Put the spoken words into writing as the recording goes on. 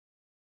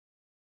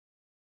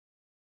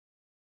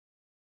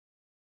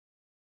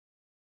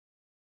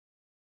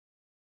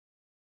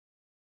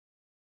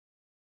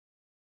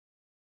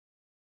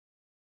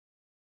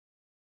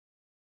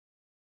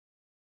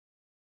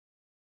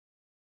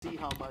see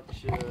how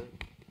much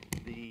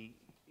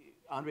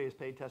Andre has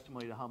paid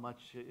testimony to how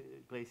much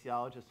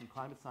glaciologists and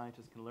climate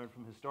scientists can learn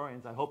from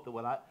historians. I hope that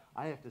what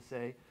I have to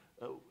say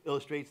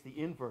illustrates the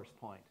inverse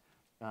point.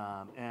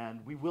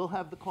 And we will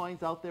have the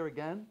coins out there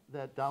again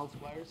that Donald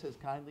Squires has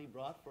kindly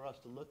brought for us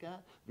to look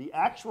at. The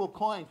actual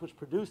coins which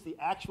produce the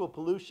actual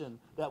pollution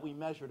that we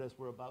measured, as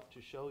we're about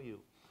to show you.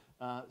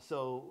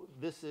 So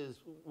this is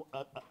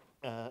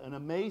an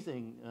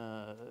amazing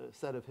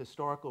set of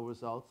historical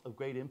results of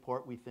great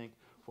import, we think,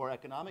 for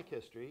economic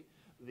history.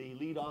 The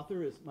lead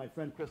author is my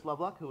friend Chris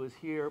Loveluck, who is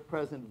here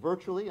present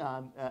virtually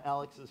on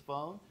Alex's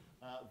phone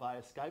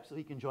via Skype, so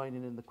he can join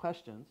in the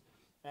questions.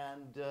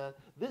 And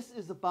this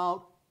is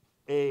about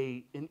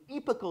an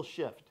epochal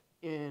shift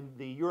in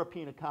the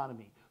European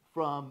economy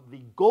from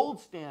the gold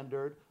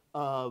standard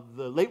of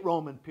the late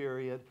Roman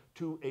period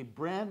to a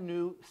brand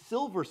new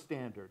silver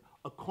standard,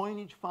 a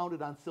coinage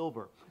founded on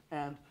silver.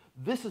 And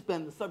this has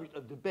been the subject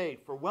of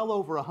debate for well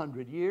over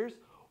 100 years.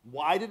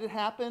 Why did it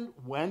happen?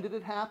 When did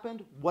it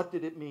happen? What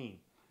did it mean?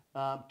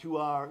 To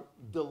our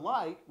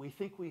delight, we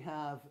think we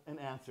have an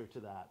answer to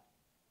that.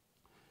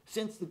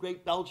 Since the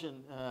great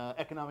Belgian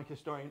economic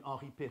historian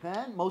Henri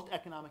Pirenne, most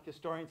economic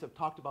historians have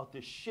talked about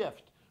this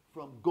shift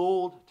from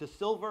gold to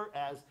silver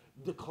as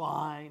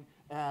decline,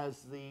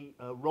 as the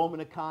Roman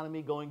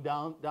economy going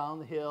down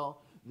the hill,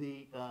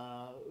 the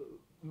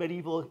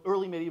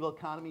early medieval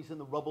economies in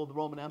the rubble of the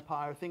Roman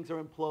Empire. Things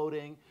are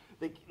imploding.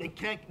 They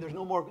can't. There's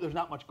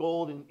not much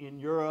gold in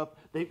Europe.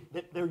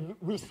 They're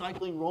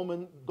recycling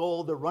Roman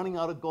gold. They're running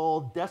out of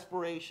gold.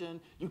 Desperation.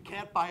 You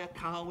can't buy a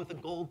cow with a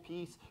gold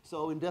piece.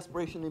 So in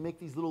desperation, they make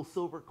these little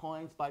silver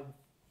coins by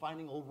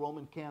finding old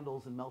Roman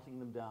candles and melting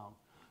them down.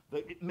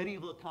 The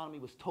medieval economy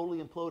was totally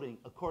imploding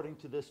according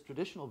to this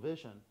traditional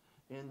vision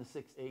in the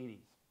 680s.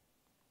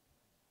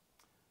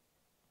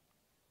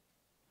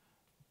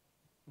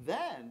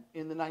 Then,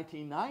 in the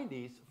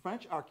 1990s,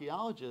 French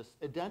archaeologists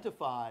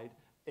identified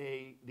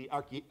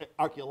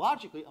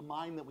archaeologically a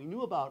mine that we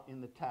knew about in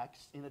the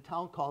text in a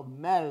town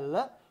called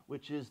Melle,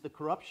 which is the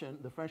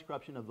French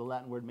corruption of the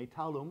Latin word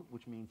metallum,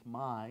 which means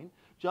mine,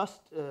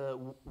 just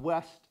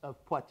west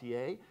of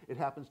Poitiers. It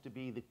happens to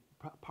be the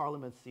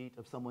parliament seat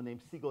of someone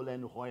named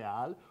Sigolène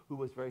Royal, who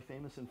was very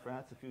famous in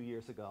France a few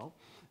years ago.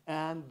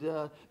 And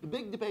the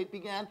big debate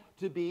began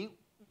to be,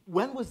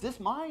 when was this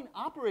mine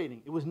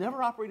operating? It was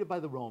never operated by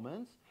the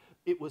Romans.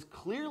 It was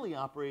clearly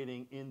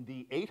operating in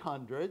the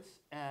 800s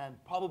and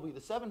probably the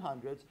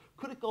 700s.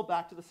 Could it go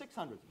back to the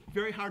 600s?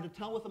 Very hard to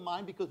tell with a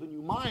mine, because when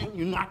you mine,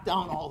 you knock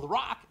down all the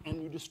rock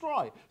and you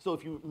destroy. So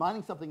if you're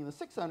mining something in the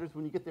 600s,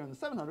 when you get there in the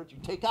 700s, you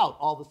take out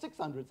all the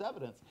 600s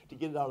evidence to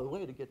get it out of the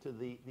way to get to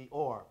the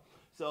ore.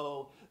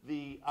 So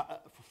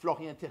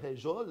Florien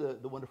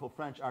Terrejeau, the wonderful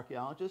French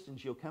archaeologist and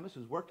geochemist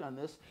who's worked on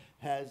this,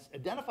 has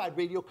identified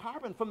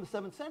radiocarbon from the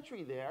 7th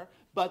century there,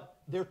 but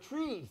they're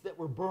trees that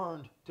were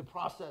burned to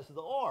process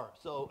the ore.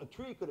 So a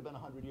tree could have been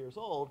 100 years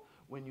old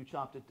when you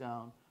chopped it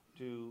down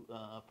to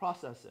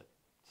process it.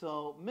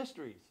 So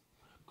mysteries.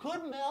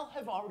 Could Mel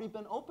have already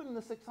been open in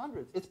the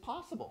 600s? It's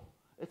possible.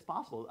 It's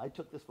possible. I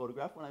took this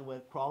photograph when I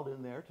crawled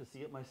in there to see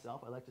it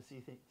myself. I like to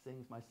see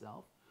things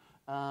myself.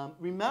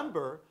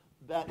 Remember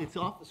that it's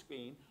off the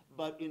screen,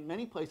 but in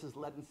many places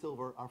lead and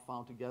silver are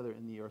found together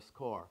in the Earth's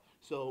core.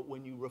 So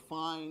when you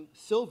refine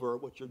silver,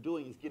 what you're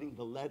doing is getting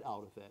the lead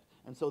out of it.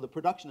 And so the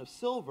production of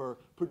silver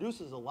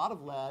produces a lot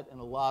of lead, and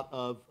a lot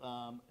of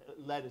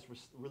lead is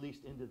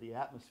released into the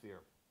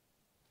atmosphere.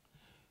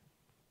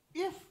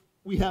 If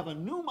we have a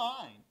new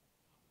mine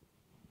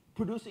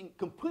producing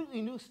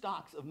completely new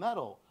stocks of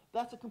metal,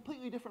 that's a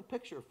completely different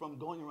picture from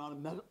going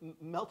around and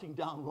melting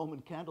down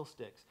Roman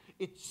candlesticks.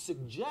 It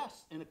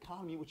suggests an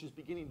economy which is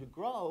beginning to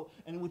grow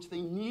and in which they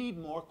need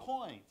more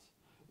coins.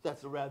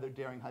 That's a rather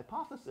daring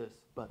hypothesis,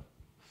 but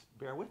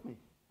bear with me.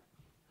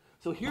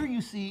 So here you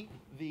see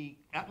the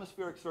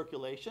atmospheric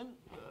circulation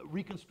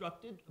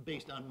reconstructed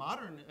based on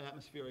modern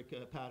atmospheric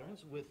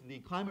patterns with the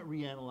climate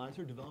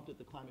reanalyzer developed at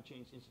the Climate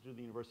Change Institute of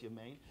the University of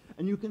Maine.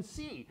 And you can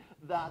see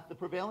that the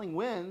prevailing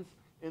winds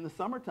in the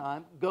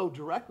summertime go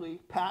directly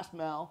past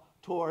Mel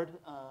toward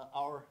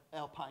our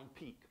alpine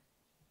peak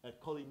at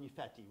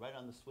Coligny-Fetti, right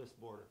on the Swiss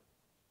border.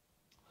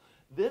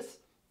 This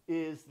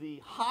is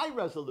the high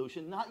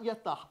resolution, not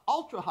yet the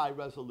ultra high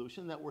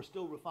resolution that we're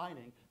still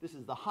refining. This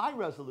is the high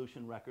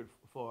resolution record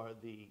for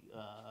the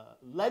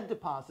lead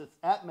deposits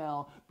at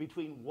Mel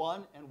between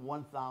 1 and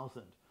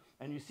 1,000.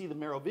 And you see the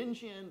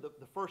Merovingian,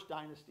 the first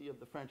dynasty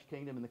of the French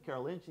kingdom, and the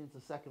Carolingians, the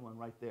second one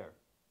right there.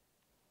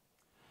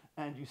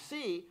 And you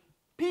see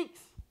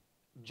peaks,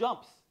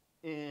 jumps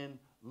in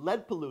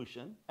lead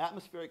pollution,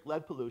 atmospheric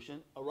lead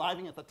pollution,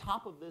 arriving at the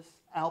top of this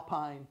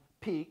alpine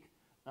peak,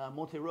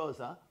 Monte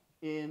Rosa,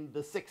 in the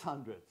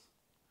 600s.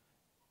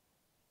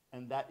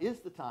 And that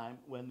is the time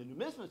when the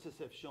numismatists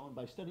have shown,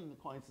 by studying the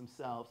coins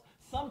themselves,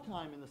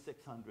 sometime in the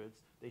 600s,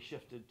 they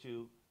shifted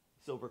to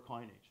silver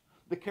coinage.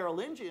 The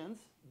Carolingians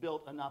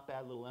built a not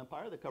bad little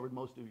empire that covered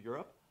most of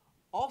Europe,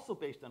 also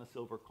based on a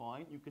silver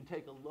coin. You can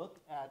take a look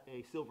at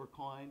a silver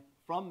coin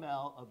from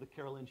Mel of the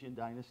Carolingian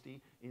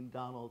dynasty in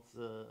Donald's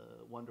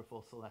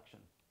wonderful selection.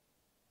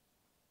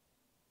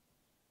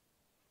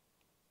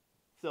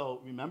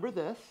 So remember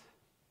this.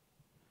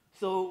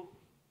 So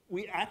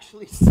we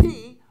actually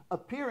see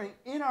appearing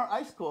in our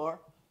ice core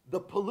the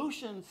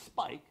pollution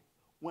spike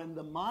when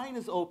the mine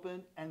is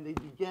opened and they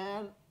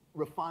began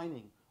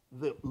refining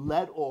the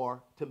lead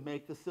ore to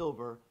make the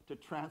silver to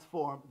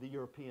transform the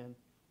European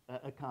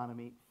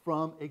economy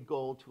from a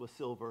gold to a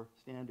silver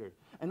standard.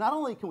 And not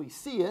only can we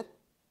see it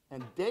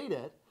and date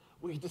it,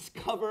 we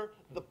discover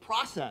the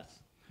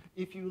process.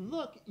 If you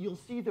look, you'll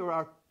see there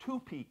are two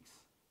peaks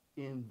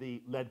in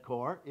the lead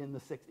core, in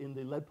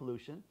the lead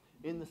pollution,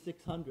 in the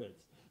 600s.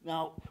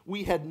 Now,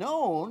 we had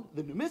known,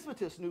 the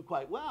numismatists knew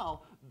quite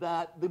well,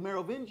 that the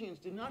Merovingians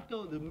did not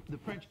go, the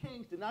French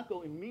kings did not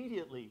go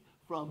immediately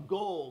from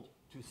gold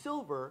to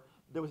silver.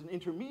 There was an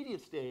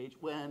intermediate stage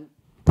when,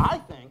 I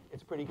think,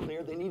 it's pretty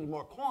clear, they needed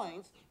more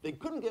coins. They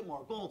couldn't get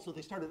more gold, so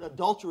they started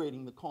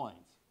adulterating the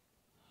coins.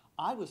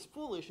 I was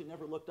foolish and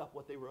never looked up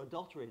what they were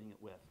adulterating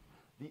it with.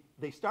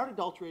 They started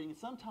adulterating it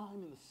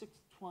sometime in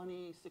the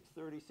 620s,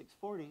 630s,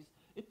 640s.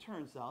 It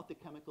turns out the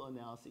chemical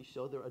analyses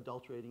show they're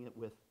adulterating it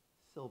with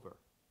silver.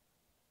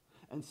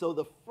 And so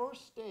the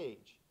first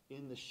stage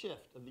in the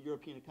shift of the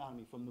European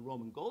economy from the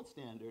Roman gold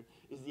standard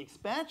is the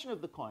expansion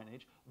of the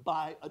coinage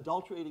by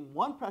adulterating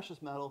one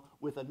precious metal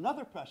with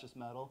another precious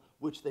metal,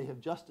 which they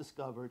have just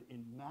discovered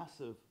in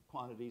massive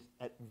quantities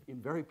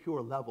in very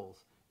pure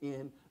levels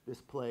in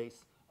this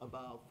place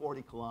about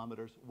 40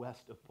 kilometers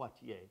west of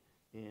Poitiers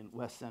in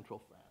west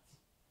central France.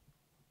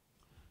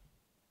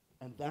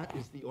 And that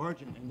is the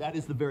origin, and that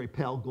is the very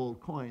pale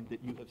gold coin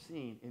that you have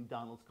seen in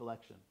Donald's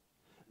collection.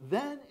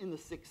 Then in the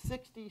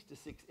 660s to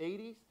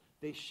 680s,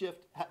 they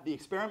shift, the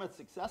experiment's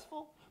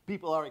successful,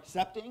 people are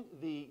accepting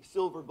the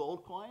silver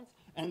gold coins,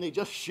 and they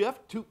just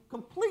shift to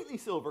completely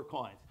silver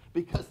coins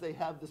because they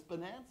have this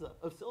bonanza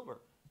of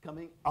silver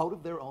coming out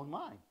of their own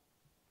mine.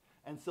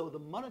 And so the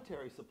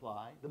monetary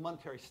supply, the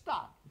monetary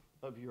stock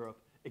of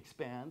Europe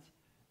expands,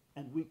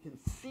 and we can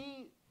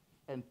see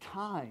and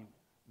time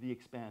the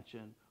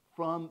expansion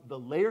from the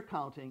layer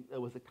counting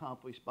that was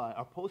accomplished by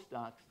our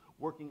postdocs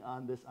working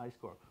on this ice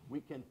core.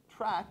 We can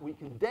track, we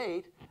can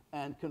date,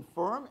 and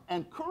confirm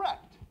and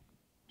correct,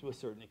 to a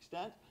certain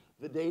extent,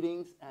 the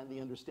datings and the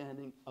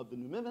understanding of the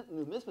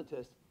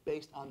numismatists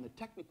based on the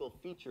technical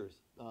features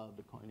of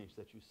the coinage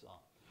that you saw.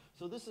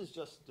 So this is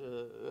just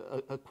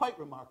a quite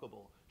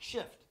remarkable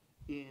shift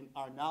in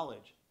our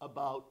knowledge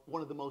about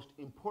one of the most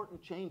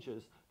important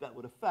changes that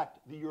would affect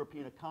the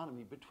European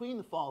economy between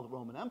the fall of the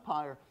Roman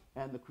Empire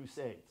and the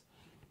Crusades.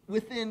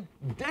 Within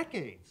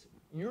decades,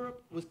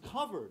 Europe was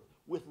covered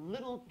with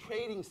little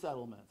trading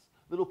settlements,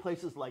 little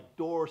places like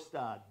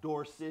Dorstad,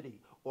 Dor City,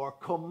 or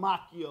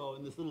Comacchio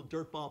in this little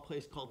dirtball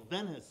place called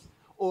Venice,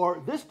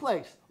 or this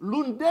place,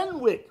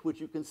 Lundenwic, which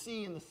you can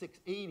see in the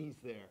 680s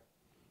there.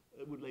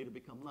 It would later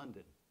become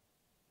London.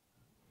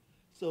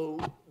 So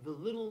the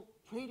little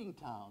trading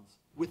towns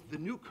with the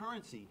new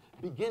currency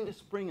begin to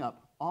spring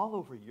up all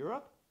over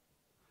Europe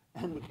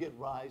and would give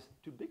rise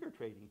to bigger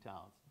trading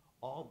towns,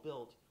 all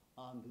built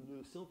on the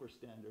new silver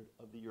standard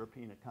of the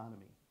European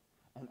economy.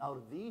 And out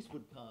of these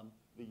would come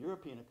the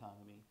European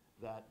economy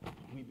that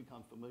we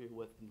become familiar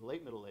with in the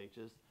late Middle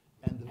Ages,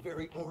 and the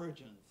very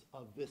origins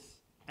of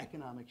this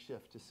economic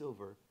shift to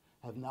silver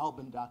have now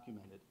been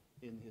documented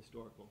in the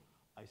historical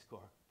ice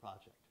core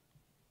project.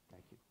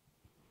 Thank you.